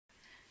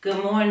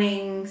Good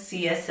morning,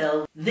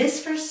 CSL.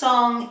 This first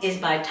song is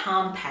by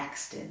Tom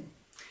Paxton.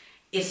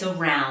 It's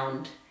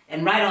Around,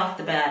 and right off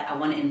the bat, I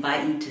want to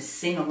invite you to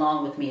sing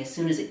along with me as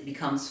soon as it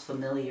becomes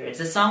familiar. It's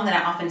a song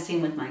that I often sing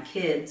with my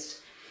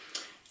kids,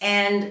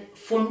 and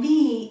for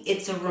me,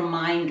 it's a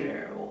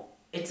reminder.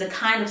 It's a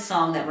kind of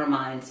song that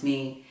reminds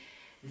me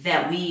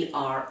that we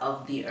are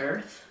of the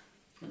earth.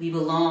 We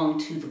belong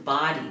to the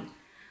body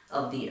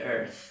of the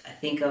earth. I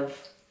think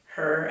of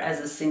her as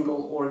a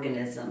single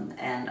organism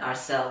and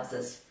ourselves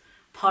as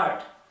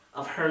part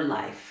of her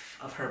life,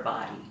 of her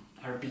body,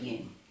 her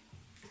being.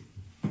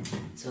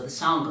 So the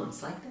song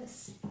goes like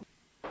this.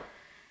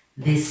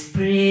 This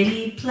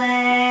pretty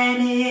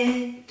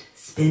planet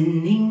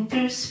spinning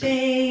through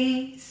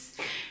space.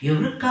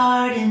 You're a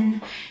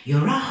garden,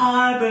 you're a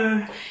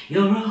harbor,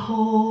 you're a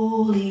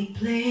holy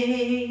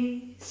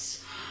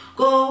place.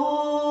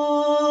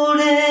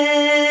 Golden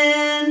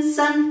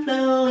sun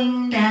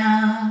flowing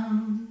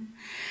down,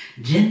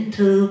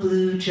 gentle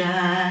blue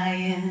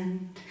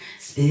giant,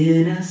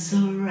 spin us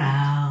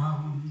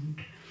around,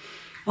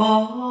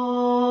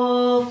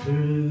 all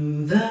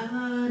through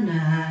the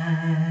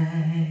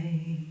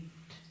night,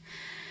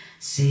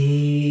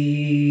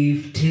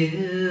 safe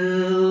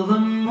till the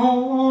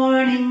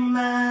morning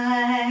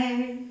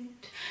light.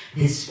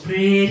 This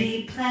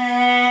pretty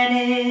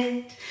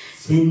planet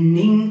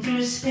spinning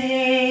through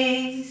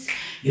space.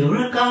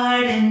 You're a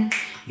garden,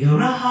 you're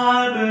a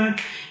harbor,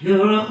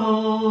 you're a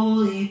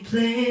holy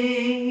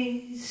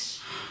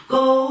place.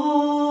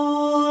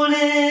 Golden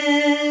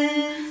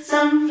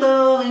sun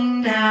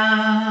flowing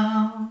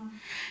down,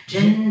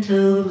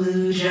 gentle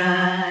blue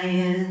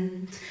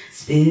giant,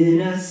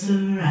 spin us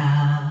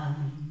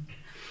around,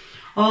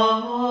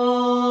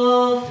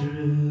 all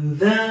through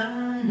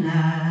the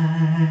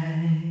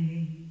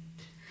night,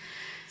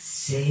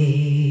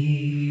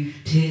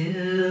 safe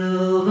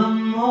till the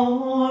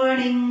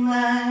morning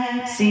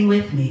light. Sing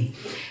with me.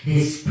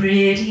 This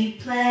pretty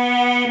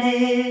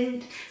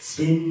planet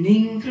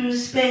spinning through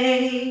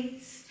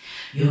space.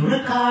 You're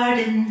a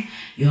garden,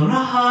 you're a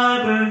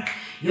harbor,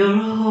 you're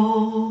a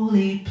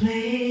holy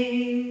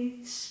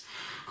place.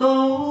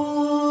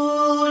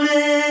 Golden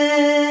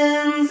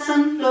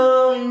sun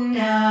flowing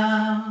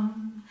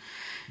down,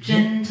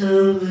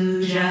 gentle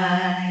blue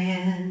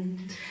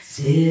giant,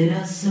 spin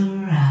us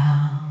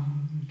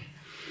around,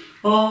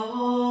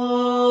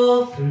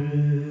 all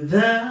through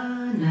the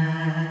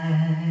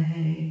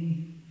night,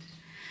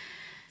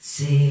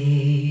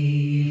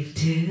 safe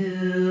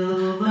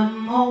till the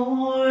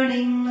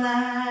morning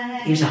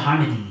light. Here's a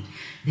harmony.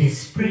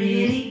 This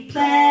pretty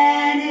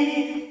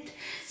planet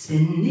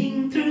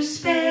spinning through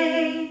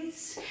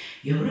space.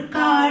 You're a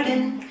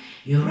garden,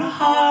 you're a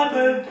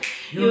harbor,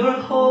 you're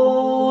a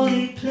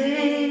holy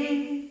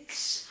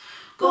place.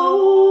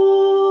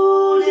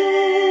 Golden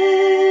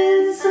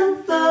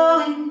sun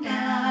flowing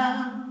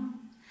down,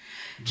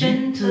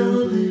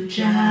 gentle blue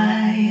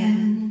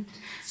giant,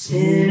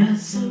 spin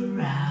us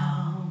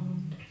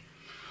around,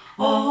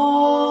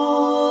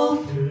 all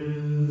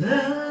through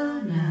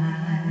the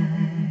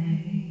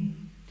night,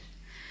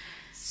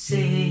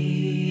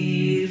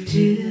 safe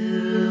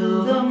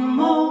till the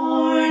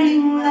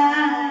morning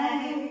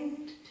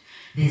light.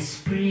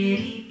 This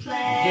pretty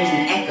planet, here's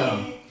an echo,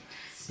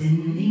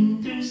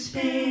 spinning through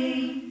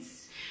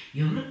space.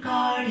 You're a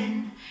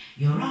garden,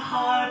 you're a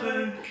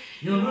harbor,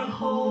 you're a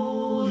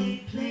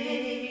holy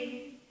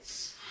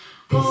place.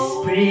 This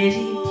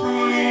pretty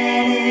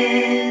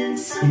planet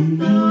spinning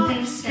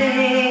through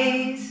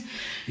space.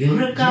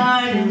 You're a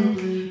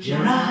garden,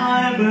 you're a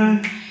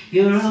harbor,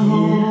 you're a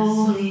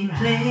holy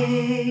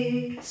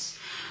place.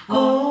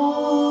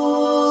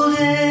 Golden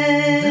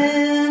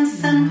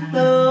sun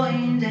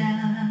flowing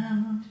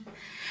down,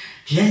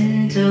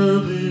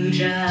 gentle blue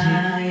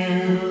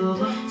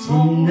giant,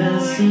 spin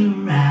us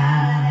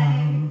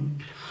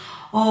around,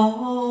 all